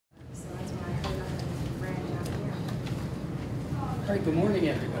All right, good morning,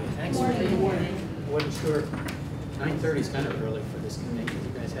 everybody. Thanks for being here. I wasn't sure. 9:30 is kind of early for this committee. You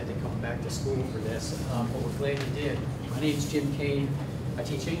guys had to come back to school for this, but we're glad you did. My name's Jim Kane. I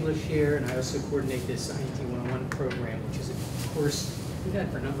teach English here, and I also coordinate this INT 101 program, which is a course we've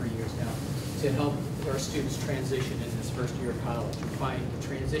had for a number of years now to help our students transition in this first year of college. You find the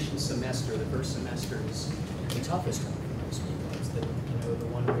transition semester, the first semester, is the toughest one for most people. It's the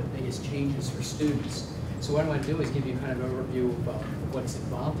one with the biggest changes for students. So what I want to do is give you kind of an overview of what's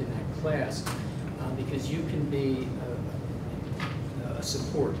involved in that class, because you can be a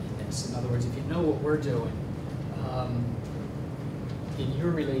support in this. In other words, if you know what we're doing in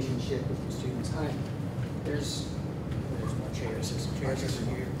your relationship with the students, there's more chairs. There's some chairs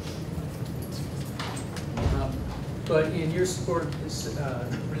over here. But in your support, this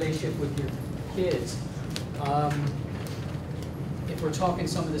relationship with your kids, if we're talking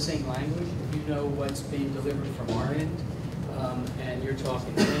some of the same language, if you know what's being delivered from our end, and you're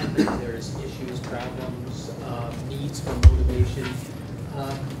talking to them, if there's issues, problems, needs for motivation,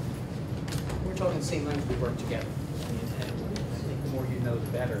 we're talking the same language, we work together. And I think the more you know,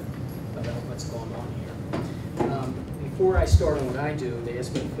 the better about what's going on here. Before I start on what I do, they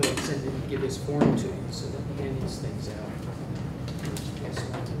ask me to give this form to you, so let me hand these things out. Yes,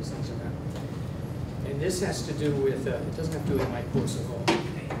 these things are out. And this has to do with, it doesn't have to do with my course at all.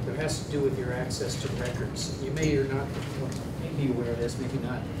 It has to do with your access to records. You may or not be aware of this, maybe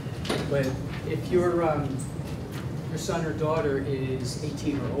not. But if your son or daughter is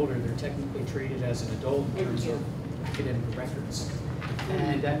 18 or older, they're technically treated as an adult in terms of academic records.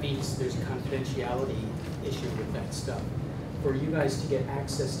 And that means there's a confidentiality issue with that stuff. For you guys to get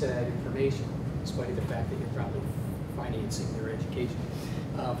access to that information, despite the fact that you're probably financing their education,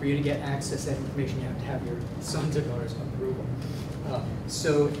 for you to get access to that information, you have to have your son's or daughter's approval.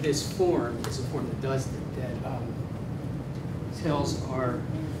 So this form is a form that does that, tells our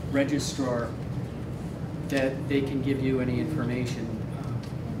registrar that they can give you any information.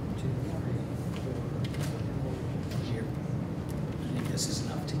 Here, I think this is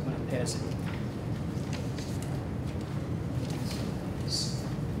enough to pass it.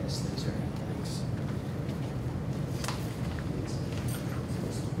 Yes, those are thanks.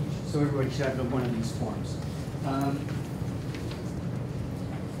 So everybody should have one of these forms.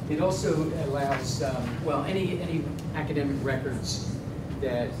 It also allows, well, any academic records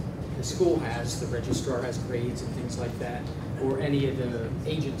that the school has, the registrar has grades and things like that, or any of the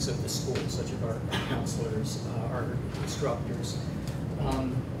agents of the school, such as our counselors, our instructors.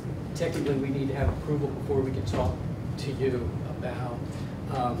 Technically, we need to have approval before we can talk to you about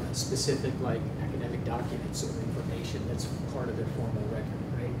specific, like, academic documents or information that's part of their formal record,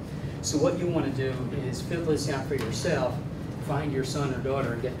 right? So what you want to do is fill this out for yourself, find your son or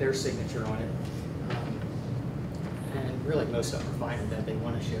daughter and get their signature on it. And really most of them are fine with that. They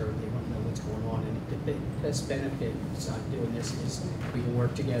want to share it, they want to know what's going on. And the best benefit of doing this is we can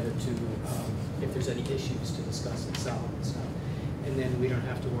work together to, if there's any issues, to discuss and solve and stuff. And then we don't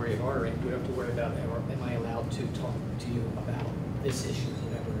have to worry at our end. We don't have to worry about, am I allowed to talk to you about this issue,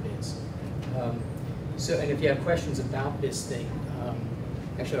 whatever it is. And if you have questions about this thing,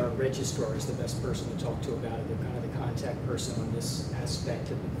 actually, our registrar is the best person to talk to about it. They're kind of the contact person on this aspect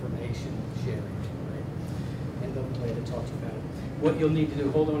of information sharing, right? And they'll be glad to talk to you about it. What you'll need to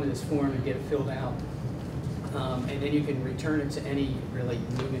do, hold on to this form and get it filled out. And then you can return it to any really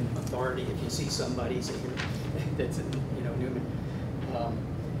Newman authority if you see somebody that's Newman.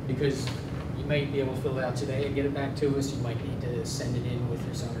 Because you might be able to fill it out today and get it back to us. You might need to send it in with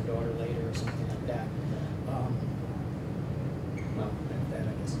your son or daughter later or something like that.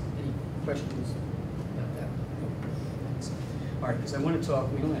 Questions about that? Thanks. All right, because I want to talk,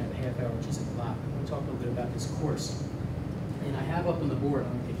 we only have a half hour, which isn't a lot. I want to talk a little bit about this course. And I have up on the board, I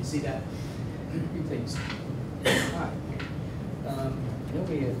don't know if you see that, three things. Hi. I know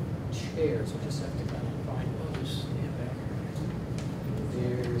we have chairs, we'll just have to kind of find those. Stand back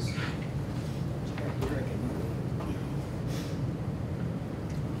here. There's a chair here I can move.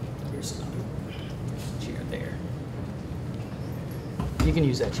 Here's another. There's a chair there. You can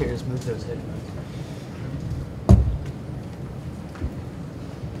use that chair, just move those headphones.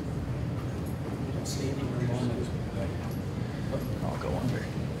 Standing room only. I'll go under.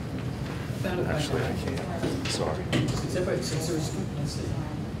 Actually, I can't. Sorry. Since there's, let's see,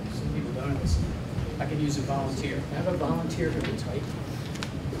 some people don't have this, I can use a volunteer. I have a volunteer who can type.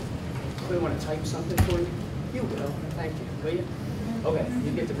 Anybody want to type something for you? You will. Thank you. Will you? Okay,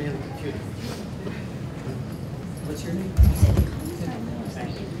 you get to man the computer. What's your name?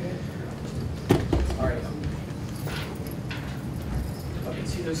 Thank you. All right. Okay,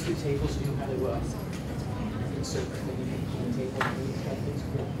 see those two tables? You know how they work. insert anything on the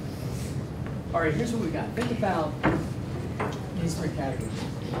table. All right, here's what we got. Think about these three categories.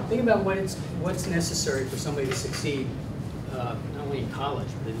 Think about what's necessary for somebody to succeed, not only in college,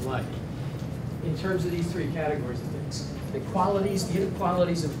 but in life. In terms of these three categories of things. The qualities, the hidden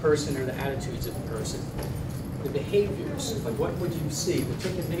qualities of a person are the attitudes of a person. The behaviors, like what would you see? We're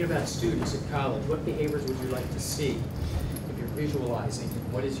thinking about students at college. What behaviors would you like to see? If you're visualizing,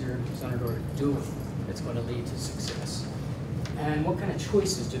 what is your son or daughter doing that's going to lead to success? And what kind of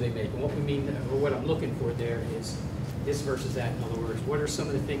choices do they make? And what we mean, or what I'm looking for there is this versus that. In other words, what are some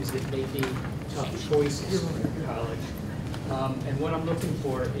of the things that may be tough choices in college? And what I'm looking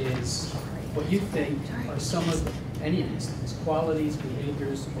for is what you think are some of any of these things, qualities,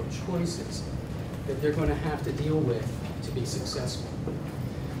 behaviors, or choices that they're going to have to deal with to be successful.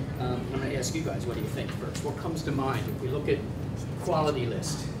 I'm going to ask you guys, what do you think first? What comes to mind if we look at quality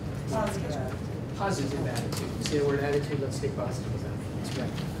list? Positive attitude. You see the word attitude? Let's take positive as that. That's right.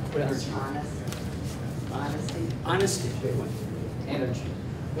 What else? Honesty. Honesty, good one. Energy.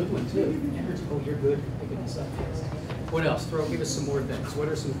 Good one too. Energy. Oh, you're good. Picking this up. What else? Give us some more things. What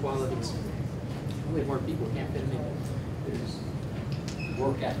are some qualities? We have more people. We can't fit them in. There's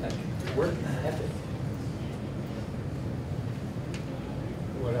work ethic. Work ethic.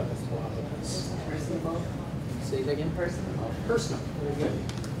 What else? Personable. Say that again. Personable. Personal. Very good.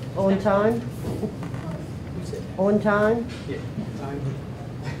 On time? Who said that? On time? Yeah. Time.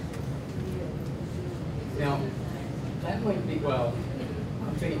 Now, that might be, well,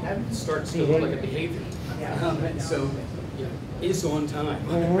 I'm thinking that starts to look like a behavior. And so, you know, is on time.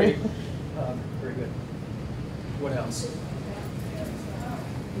 Right? Very good. What else?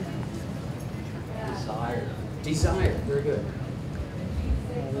 Desire. Desire. Very good.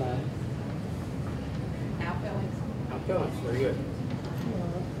 Outgoing. Outgoing. Very good.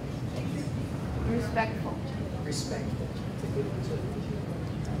 Respectful. Respectful. That's a good one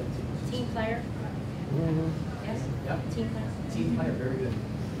too. Team player. Yes? Yep. Team player. Team player. Very good.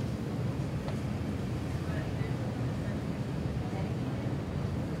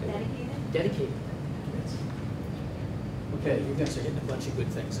 Dedicated. Dedicated. Yes. Okay, you guys are hitting a bunch of good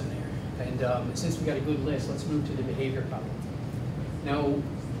things in there. And since we got a good list, let's move to the behavior column. Now,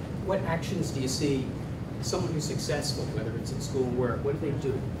 what actions do you see someone who's successful, whether it's in school or work, what do they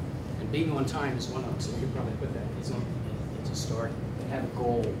do? And being on time is one of them, so we could probably put that as a start. They have a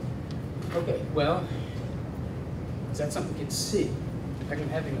goal. Okay, well, is that something you can see? I can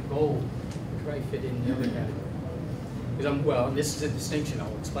having a goal would probably fit in the other category. Because well, this is a distinction.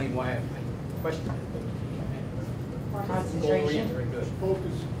 I'll explain why I question it. But, Concentration. very good.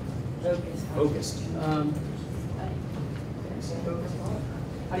 Focus. Focused.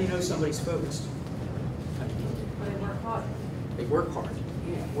 How do you know somebody's focused? How do you know? They work hard. They work hard.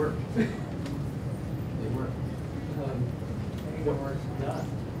 Yeah, work. They work. Get work done.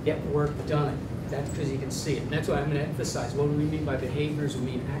 Get work done. That's because you can see it. And that's what I'm going to emphasize. What do we mean by behaviors? We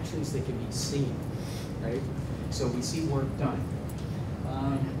mean actions that can be seen, right? So we see work done.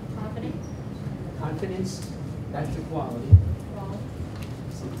 Confident. Confidence, that's the quality. Quality.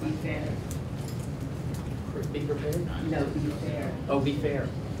 So be fair. Be prepared. No, be fair. Oh, be fair.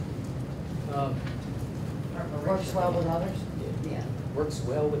 Works well with others? Yeah. Works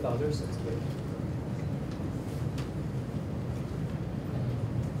well with others. That's good.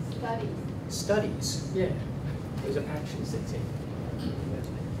 Studies. Studies. Yeah. Those are actions they take.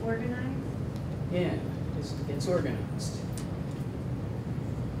 Organized. Yeah. It's organized.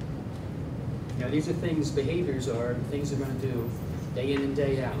 Now these are things, behaviors are things they're going to do day in and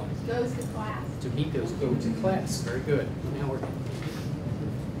day out. Goes to class. To meet those, go to class. Very good. Now we're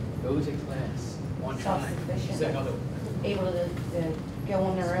go to class on time. Self-sufficient. Is that another? Able to go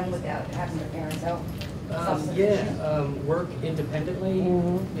on their own without having their parents help? Yeah, work independently,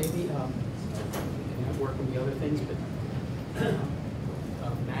 Mhm. maybe. Not work on the other things, but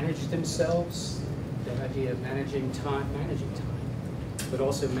manage themselves. That idea of managing time, but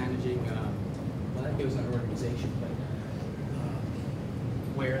also managing. Well, that goes under organization, but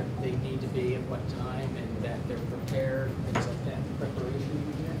where they need to be at what time, and that they're prepared, things like that.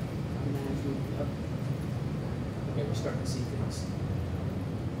 Preparation, time management. Yep. Okay, we're starting to see things.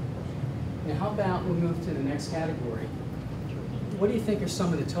 Now, how about we move to the next category? What do you think are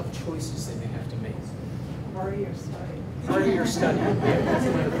some of the tough choices they may have to make? Party or study? Party or study? Yeah, that's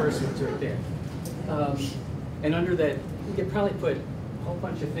one of the first ones right there. And under that, we could probably put a whole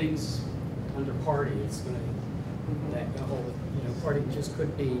bunch of things under party. It's going to, that whole, party just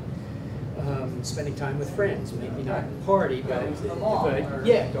could be spending time with friends. Maybe not party, but Going to the mall, or-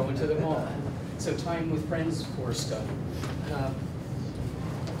 yeah, going to the mall. So time with friends or study.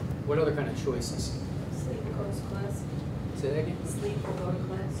 What other kind of choices? Sleep Goes class. Say that again? Sleep or go to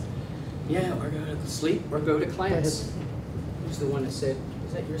class. Yeah, or go to sleep or go to class. Who's the one that said,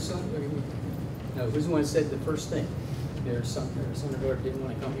 is that your son? Or you? No, who's the one that said the first thing? Their son or daughter didn't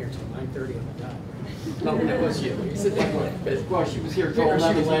want to come here till 9:30 on the dot. No, that was you. You said that one. Well, she was here till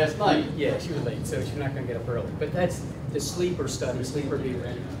 11 last night. Yeah, she was late, so she's not going to get up early. But that's the sleep or study, sleep or be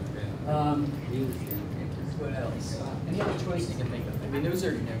ready. What else? Any other choice you can think of? I mean, those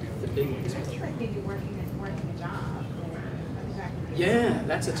are the big ones. Maybe working a job. Yeah,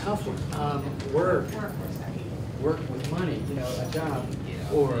 that's a tough one. Work Work or study. with money, a job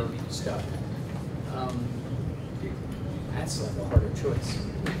or stuff. That's like a harder choice.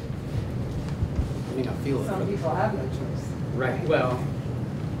 I mean, I feel it. Some people have no choice. Right. Well,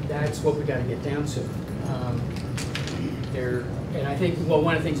 that's what we got to get down to. And I think,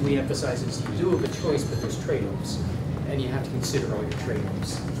 one of the things we emphasize is you do have a choice, but there's trade-offs, and you have to consider all your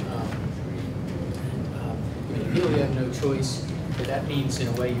trade-offs. You really have no choice, but that means in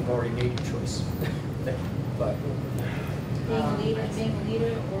a way you've already made your choice. But Being a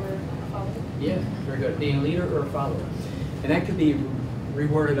leader or a follower. yeah, very good. Being a leader or a follower, and that could be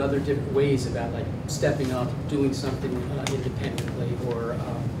reworded other different ways about like stepping up, doing something independently, or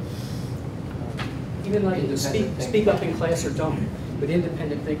even like speak up in class or don't. But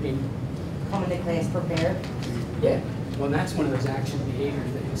independent thinking. Coming to class prepared. Yeah. Well, that's one of those action behavior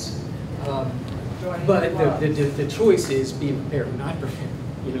things. Joining But the club. the choice is being prepared or not prepared.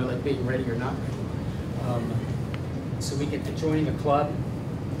 Like being ready or not ready. So we get to joining a club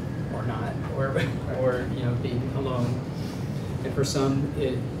or not, or being alone. And for some,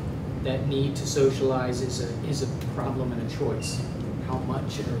 that need to socialize is a problem and a choice. How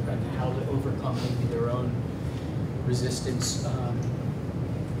much and how to overcome maybe their own resistance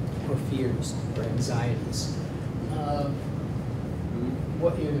or fears or anxieties.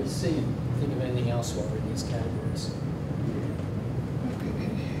 What you're seeing, think of anything else while we're in these categories.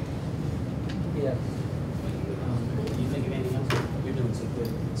 Yeah. Do you think of anything else? You're doing some good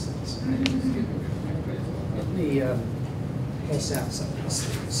in this sense. Let me pass out some of these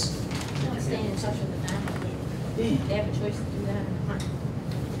things. Staying in touch with the family. Yeah. They have a choice to do that or not,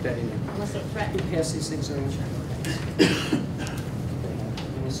 Put that in there. unless they're Can threatened. you pass these things around?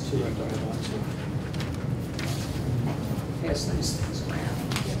 There's two I don't want to. Pass these things around.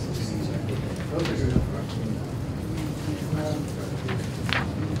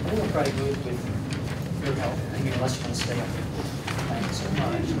 I will probably go with your help, I mean, unless you can stay up. Thanks so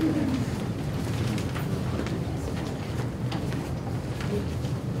much.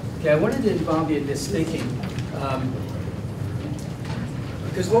 Okay, I wanted to involve you in this thinking.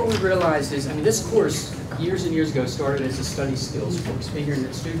 Because what we realized is, this course, years and years ago, started as a study skills course, figuring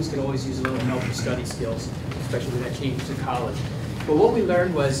that students could always use a little help with study skills, especially when that changed to college. But what we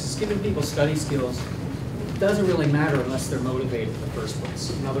learned was, giving people study skills doesn't really matter unless they're motivated in the first place.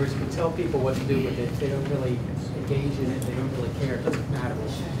 In other words, you can tell people what to do with it, they don't really engage in it, they don't really care, it doesn't matter.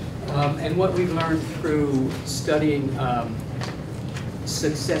 And what we've learned through studying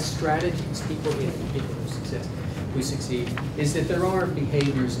success strategies, people who succeed, is that there are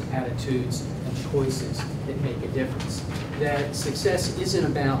behaviors, attitudes, and choices that make a difference. That success isn't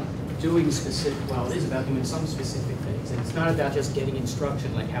about doing specific, well, it is about doing some specific things, and it's not about just getting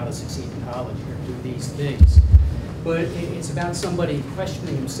instruction like how to succeed in college or do these things. But it's about somebody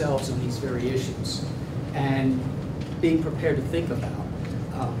questioning themselves on these very issues and being prepared to think about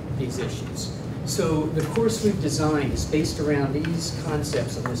these issues. So the course we've designed is based around these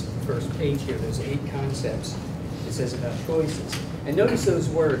concepts on this first page here, those 8 concepts. It says about choices. And notice those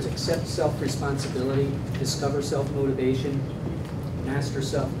words: accept self-responsibility, discover self-motivation, master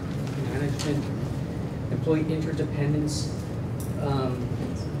self-management, employ interdependence,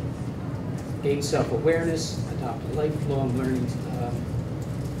 gain self-awareness, adopt a lifelong learning,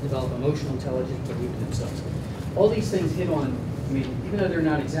 develop emotional intelligence, believe in themselves. All these things hit on, even though they're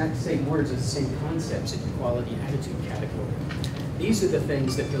not exact same words, it's the same concepts in the quality and attitude category. These are the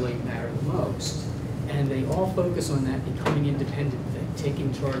things that really matter the most. And they all focus on that becoming independent thing,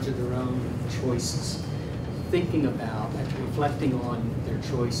 taking charge of their own choices, thinking about and reflecting on their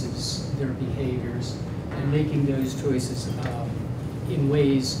choices, their behaviors, and making those choices in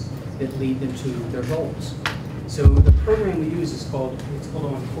ways that lead them to their goals. So the program we use is called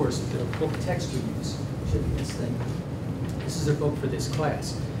On Course. The book text we use should be this thing. This is a book for this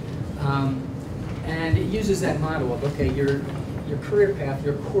class. And it uses that model of, okay, your career path,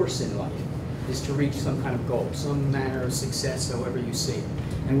 your course in life, is to reach some kind of goal, some manner of success, however you see it.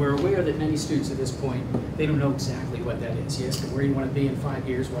 And we're aware that many students at this point, they don't know exactly what that is. Yes, where you want to be in 5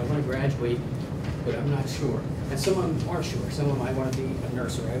 years, well, I want to graduate, but I'm not sure. And some of them are sure. Some of them, I want to be a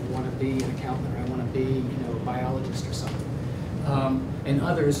nurse, or I want to be an accountant, or I want to be, a biologist or something. And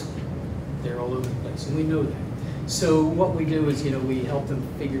others, they're all over the place, and we know that. So what we do is, we help them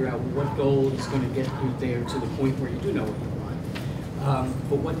figure out what goal is going to get you there to the point where you do know what you want.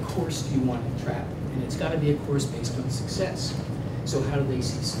 But what course do you want to travel? And it's got to be a course based on success. So how do they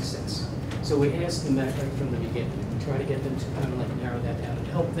see success? So we ask them that right from the beginning. We try to get them to kind of like narrow that down and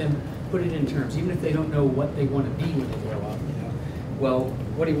help them put it in terms, even if they don't know what they want to be when they grow up. Well,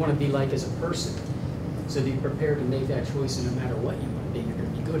 what do you want to be like as a person? So that you're prepared to make that choice, and no matter what you want to be, you're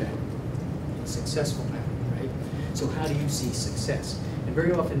going to be good at it and successful at it, right? So how do you see success? And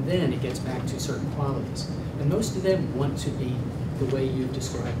very often then it gets back to certain qualities. And most of them want to be the way you've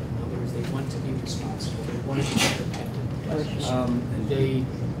described it. In other words, they want to be responsible. They want to be independent.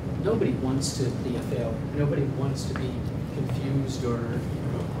 Nobody wants to be a failure. Nobody wants to be confused or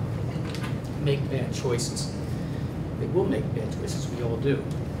make bad choices. They will make bad choices. We all do,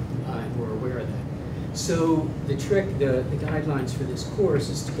 and we're aware of that. So the trick, the guidelines for this course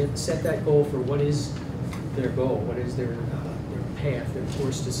is to set that goal for what is their goal, what is their path, their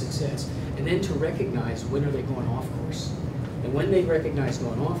course to success, and then to recognize when are they going off course. And when they recognize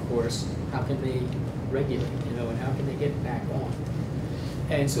going off course, how can they regulate, and how can they get back on?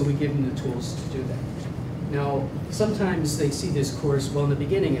 And so we give them the tools to do that. Now, sometimes they see this course, well, in the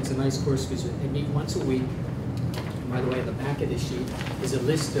beginning it's a nice course because they meet once a week. And by the way, on the back of the sheet is a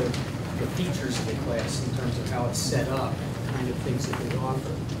list of the features of the class in terms of how it's set up and the kind of things that they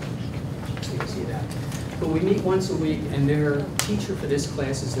offer. So you can see that. But we meet once a week, and their teacher for this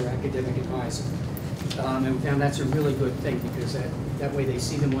class is their academic advisor. And we found that's a really good thing, because that way they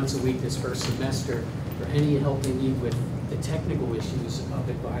see them once a week this first semester for any help they need with the technical issues of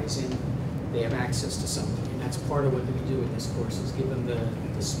advising. They have access to something, and that's part of what we do in this course, is give them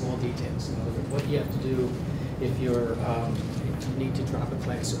the small details. In other words, what you have to do if you need to drop a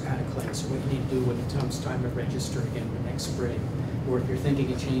class or add a class, or what you need to do when it comes time to register again the next spring, or if you're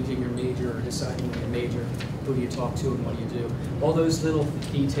thinking of changing your major or deciding on your major, who do you talk to and what do you do? All those little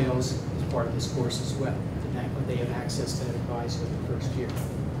details is part of this course as well. And they have access to that advisor in the first year.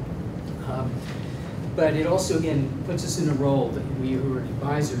 But it also, again, puts us in a role that we who are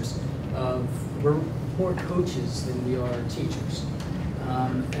advisors, we're more coaches than we are teachers,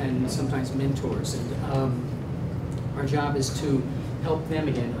 and sometimes mentors. And our job is to help them,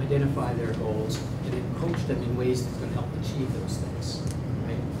 again, identify their goals and then coach them in ways that's going to help achieve those things,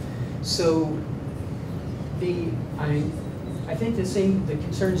 right? So I think the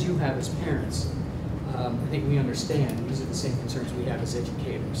concerns you have as parents, I think we understand. These are the same concerns we have as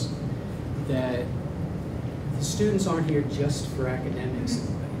educators, that the students aren't here just for academics.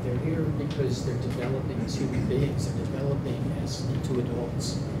 They're here because they're developing as human beings. They're developing into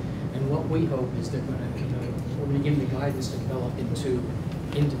adults. And what we hope is they're going to, we're going to give them the guidance to develop into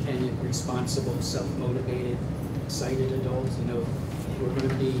independent, responsible, self-motivated, excited adults, who are going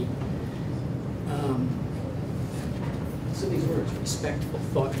to be, some of these words, respectful,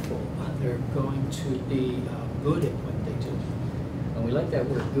 thoughtful. They're going to be good at what they do. And we like that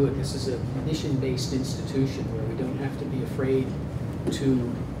word good. This is a mission-based institution where we don't have to be afraid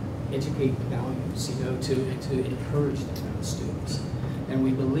to educate the values, to encourage the kind of students. And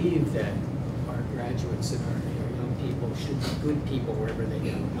we believe that our graduates and our young people should be good people wherever they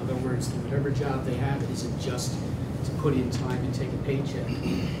go. In other words, whatever job they have, it isn't just to put in time and take a paycheck.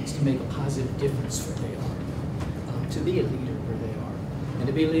 It's to make a positive difference where they are, to be a leader where they are. And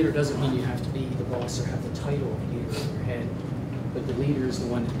to be a leader doesn't mean you have to be the boss or have the title of leader in your head, but the leader is the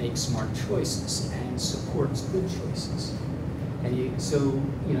one that makes smart choices and supports good choices. And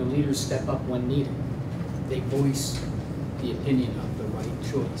leaders step up when needed. They voice the opinion of the right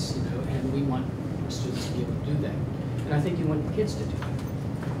choice, and we want our students to be able to do that. And I think you want kids to do that.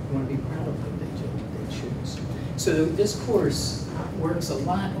 You want to be proud of what they do, what they choose. So this course works a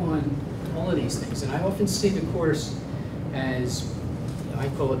lot on all of these things. And I often see the course as, I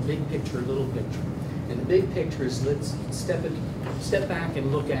call it big picture, little picture. And the big picture is, let's step back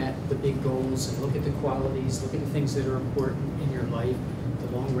and look at the big goals and look at the qualities, look at the things that are important in your life, the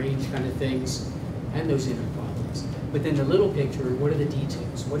long range kind of things, and those inner qualities. But then the little picture, what are the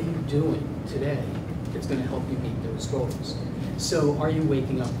details? What are you doing today that's going to help you meet those goals? So are you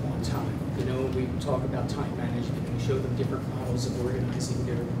waking up on time? We talk about time management. We show them different models of organizing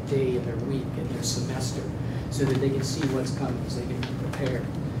their day and their week and their semester so that they can see what's coming, so they can be prepared.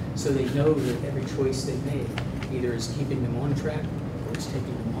 So they know that every choice they make either is keeping them on track or is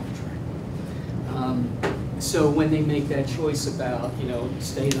taking them off track. So when they make that choice about,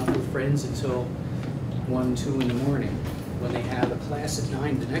 staying up with friends until 1, 2 in the morning, when they have a class at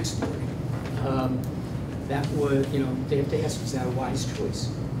 9 the next morning, that would, you know, they have to ask, is that a wise choice?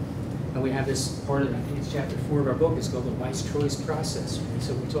 And we have this part of, I think it's chapter 4 of our book, it's called the wise choice process. And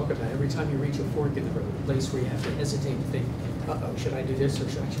so we talk about every time you reach a fork in the road, a place where you have to hesitate to think, uh-oh, should I do this or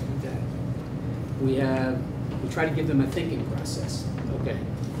should I do that? We try to give them a thinking process. Okay,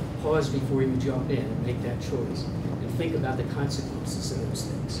 pause before you jump in and make that choice. And think about the consequences of those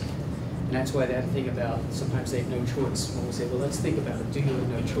things. And that's why that thing about sometimes they have no choice. When we say, well, let's think about it. Do you have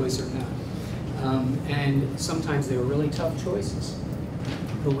no choice or not? And sometimes they were really tough choices.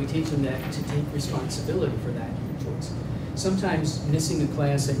 But we teach them that to take responsibility for that choice. Sometimes missing a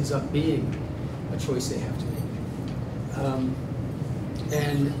class ends up being a choice they have to make.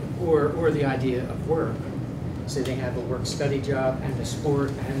 Or the idea of work. Say they have a work-study job and a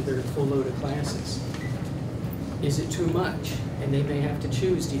sport and their full load of classes. Is it too much? And they may have to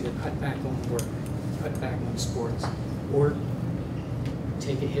choose to either cut back on work, cut back on sports, or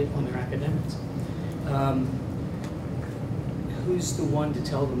take a hit on their academics. Who's the one to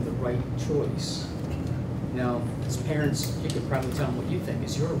tell them the right choice? Now, as parents, you could probably tell them what you think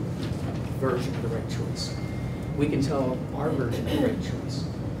is your version of the right choice. We can tell our version of the right choice.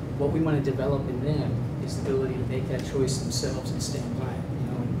 What we want to develop in them is the ability to make that choice themselves and stand by it, you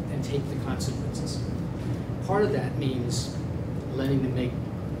know, and take the consequences. Part of that means letting them make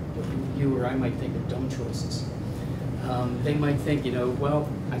what you or I might think are dumb choices. They might think, you know, well,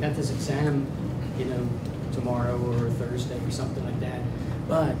 I got this exam, you know, tomorrow or Thursday or something like that,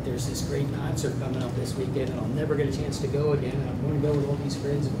 but there's this great concert coming up this weekend and I'll never get a chance to go again, and I'm going to go with all these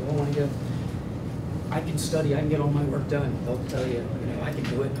friends and we all want to go. I can study, I can get all my work done. They'll tell you, you know, I can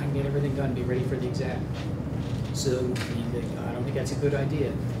do it, I can get everything done, be ready for the exam. So you think, I don't think that's a good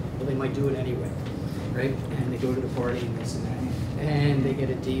idea. Well, they might do it anyway, right? And they go to the party and this and that, and they get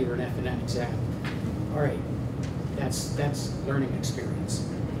a D or an F in that exam. All right, that's learning experience.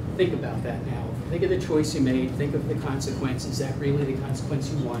 Think about that now. Think of the choice you made, think of the consequence. Is that really the consequence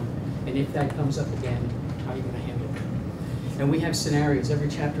you want? And if that comes up again, how are you going to handle it? And we have scenarios. Every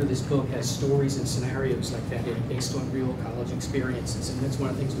chapter of this book has stories and scenarios like that based on real college experiences. And that's one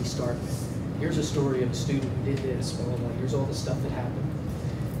of the things we start with. Here's a story of a student who did this. Well, here's all the stuff that happened.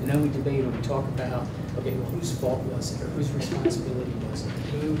 And then we debate and we talk about, okay, well, whose fault was it? Or whose responsibility was it?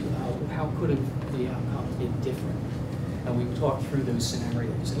 How could have the outcome been different? And we talk through those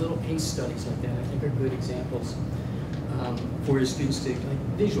scenarios. And little case studies like that, I think, are good examples for your students to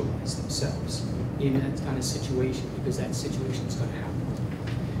visualize themselves in that kind of situation, because that situation is going to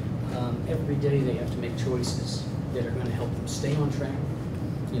happen. Every day they have to make choices that are going to help them stay on track,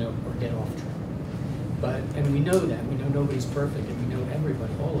 you know, or get off track. And we know that. We know nobody's perfect, and we know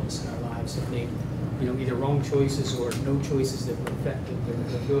everybody, all of us in our lives have made, you know, either wrong choices or no choices that were effective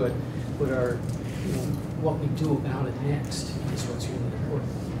or good, but are, you know, what we do about it next is what's really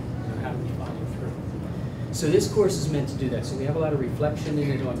important. You know, how do we follow through? So this course is meant to do that. So we have a lot of reflection in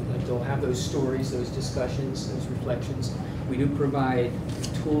it. They'll have those stories, those discussions, those reflections. We do provide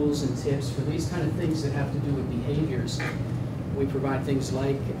tools and tips for these kind of things that have to do with behaviors. We provide things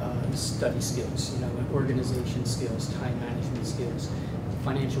like study skills, you know, organization skills, time management skills,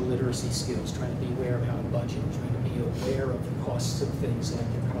 financial literacy skills, trying to be aware of how to budget, trying to be aware of the costs of things like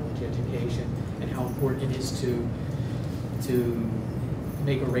your college education, and how important it is to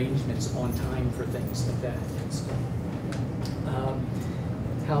make arrangements on time for things like that.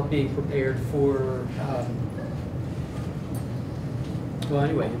 How being prepared for, well,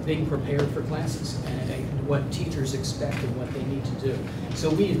 anyway, being prepared for classes and what teachers expect and what they need to do.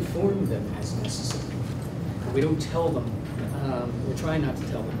 So we inform them as necessary. We don't tell them, we're trying not to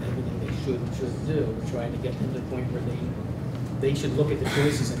tell them everything they should and shouldn't do. We're trying to get them to the point where they should look at the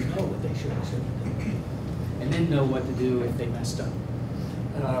choices and know what they should and shouldn't do. And then know what to do if they messed up.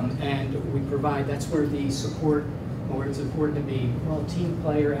 And we provide, that's where the support, or it's important to be, well, team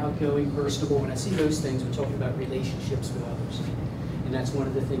player, outgoing, personable. When I see those things, we're talking about relationships with others. And that's one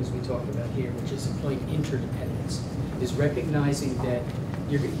of the things we talk about here, which is like interdependence, is recognizing that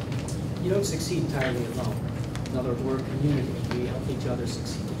you don't succeed entirely alone. In other words, we're a community. We help each other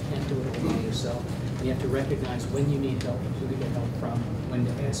succeed. You can't do it all by yourself. And you have to recognize when you need help, who to get help from, when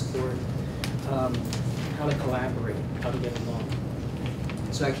to ask for it, how to collaborate, how to get along.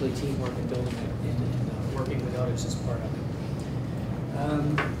 So actually teamwork and building it and working with others is part of it.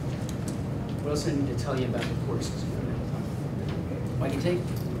 What else do I need to tell you about the courses? Why do you take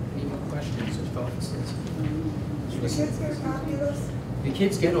any more questions or thoughts? The kids get a copy of this? The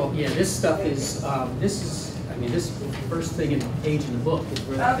kids get all, yeah, this stuff is, this first thing in the page in the book is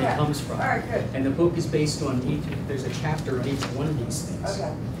where that thing comes from. All right, good. And the book is based on there's a chapter on each one of these things.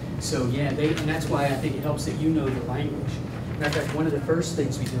 Okay. So yeah, and that's why I think it helps that you know the language. Matter of fact, one of the first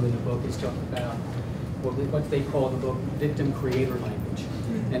things we do in the book is talk about what they call the book victim creator language.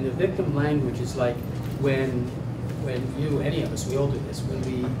 And the victim language is like when you, any of us, we all do this, when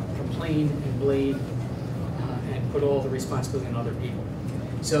we complain and blame and put all the responsibility on other people.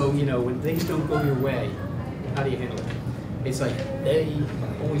 So, you know, when things don't go your way, how do you handle it? It's like, they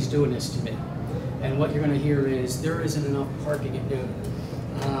are always doing this to me. And what you're going to hear is, there isn't enough parking at noon.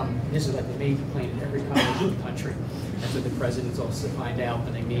 This is like the main complaint in every college in the country. That's what the presidents also find out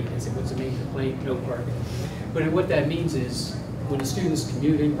when they meet. They say, what's the main complaint? No parking. But what that means is, when a student's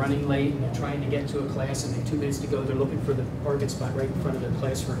commuting, running late, and they're trying to get to a class and they have 2 minutes to go, they're looking for the parking spot right in front of their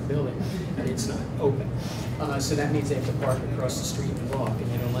classroom building, and it's not open. So that means they have to park across the street and walk,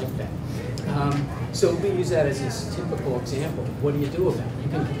 and they don't like that. So we use that as this typical example. What do you do about it? You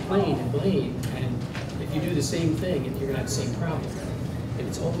can complain and blame, and if you do the same thing, you're going to have the same problem. If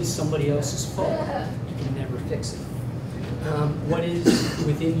it's always somebody else's fault, you can never fix it. What is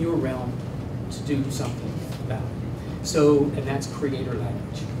within your realm to do something about it? So, and that's creator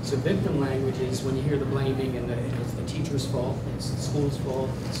language. So victim language is when you hear the blaming and it's the teacher's fault, it's the school's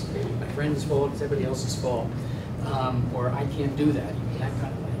fault, it's my friend's fault, it's everybody else's fault, or I can't do that, that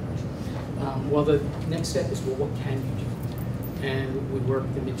kind of language. Well, the next step is, well, what can you do? And we work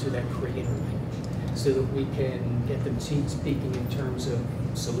them into that creator language so that we can get them speaking in terms of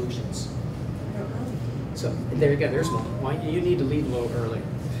solutions. So there you go, there's one. Why you need to leave a little earlier.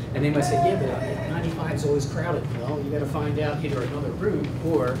 And they might say, yeah, but 95 is always crowded. Well, you got to find out either another route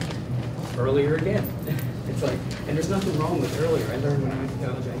or earlier again. It's like, and there's nothing wrong with earlier. I learned when I went to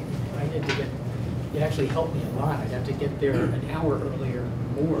college, I had to get, it actually helped me a lot. I'd have to get there an hour earlier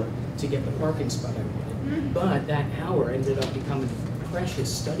more to get the parking spot I wanted. But that hour ended up becoming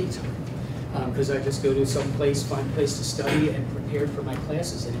precious study time because I just go to some place, find a place to study and prepared for my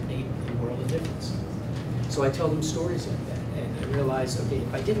classes, and it made a world of difference. So I tell them stories like that. And I realized, okay,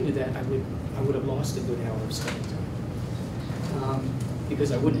 if I didn't do that, I would have lost a good hour of study time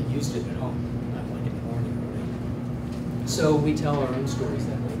because I wouldn't have used it at home, not like in the morning or late. So we tell our own stories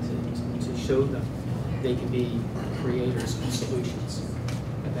that way to show them they can be creators of solutions.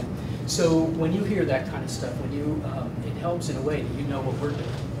 Okay? So when you hear that kind of stuff, when you it helps in a way that you know what we're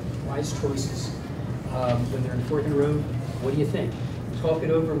doing. Wise choices. When they're in Fork in the Road, what do you think? Talk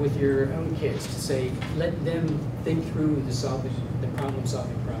it over with your own kids to say, let them think through the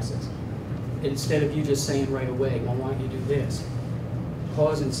problem-solving process. Instead of you just saying right away, well, why don't you do this?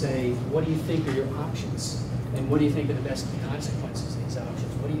 Pause and say, what do you think are your options? And what do you think are the best consequences of these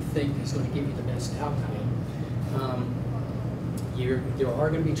options? What do you think is going to give you the best outcome? There are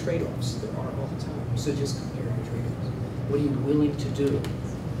going to be trade-offs. There are all the time. So just compare the trade-offs. What are you willing to do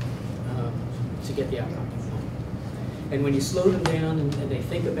to get the outcome? And when you slow them down and they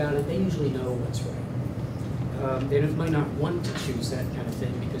think about it, they usually know what's right. They might not want to choose that kind of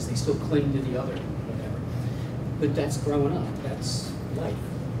thing because they still cling to the other, whatever. But that's growing up. That's life,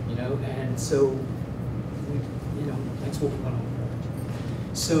 you know. And so, that's what we want to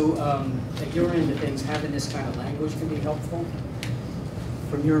encourage. So, at your end of things, having this kind of language can be helpful.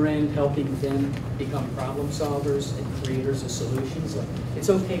 From your end, helping them become problem solvers and creators of solutions. Like, it's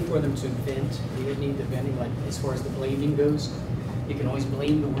okay for them to vent. You don't need the venting, like as far as the blaming goes. You can always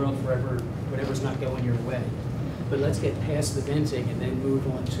blame the world for whatever's not going your way. But let's get past the venting and then move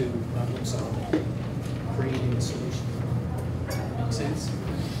on to problem solving, creating a solution. Make sense?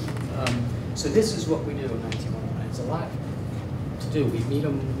 So this is what we do in 1911. It's a lot to do. We meet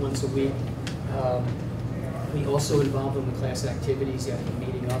them once a week. We also involve them in class activities, you have to be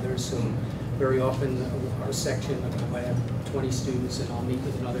meeting others, so very often our section, I might have 20 students and I'll meet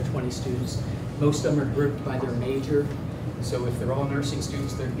with another 20 students. Most of them are grouped by their major, so if they're all nursing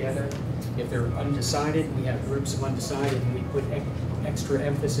students, they're together. If they're undecided, we have groups of undecided, and we put extra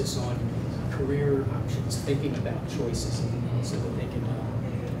emphasis on career options, thinking about choices, and so that they can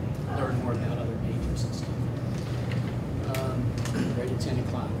learn more about other majors and stuff. Right at 10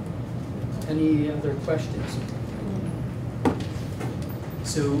 o'clock. Any other questions?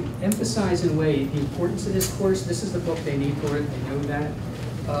 So emphasize in a way the importance of this course. This is the book they need for it. They know that.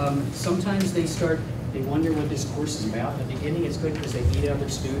 Sometimes they wonder what this course is about. In the beginning, it's good because they meet other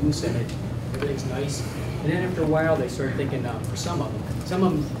students and everything's nice. And then after a while, they start thinking, for some of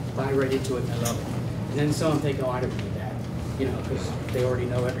them buy right into it and they love it. And then some of them think, oh, I don't need that, because they already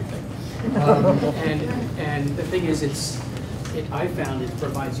know everything. And the thing is, I found it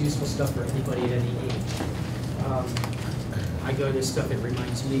provides useful stuff for anybody at any age. I go to this stuff, it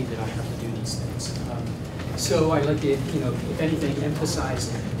reminds me that I have to do these things. So I like to, if anything, emphasize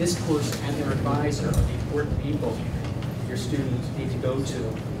this course and their advisor are the important people your students need to go to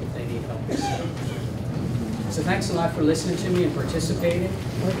if they need help. So thanks a lot for listening to me and participating.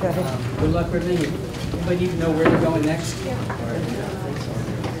 Okay. Good luck with me. Anybody need to know where they're going next?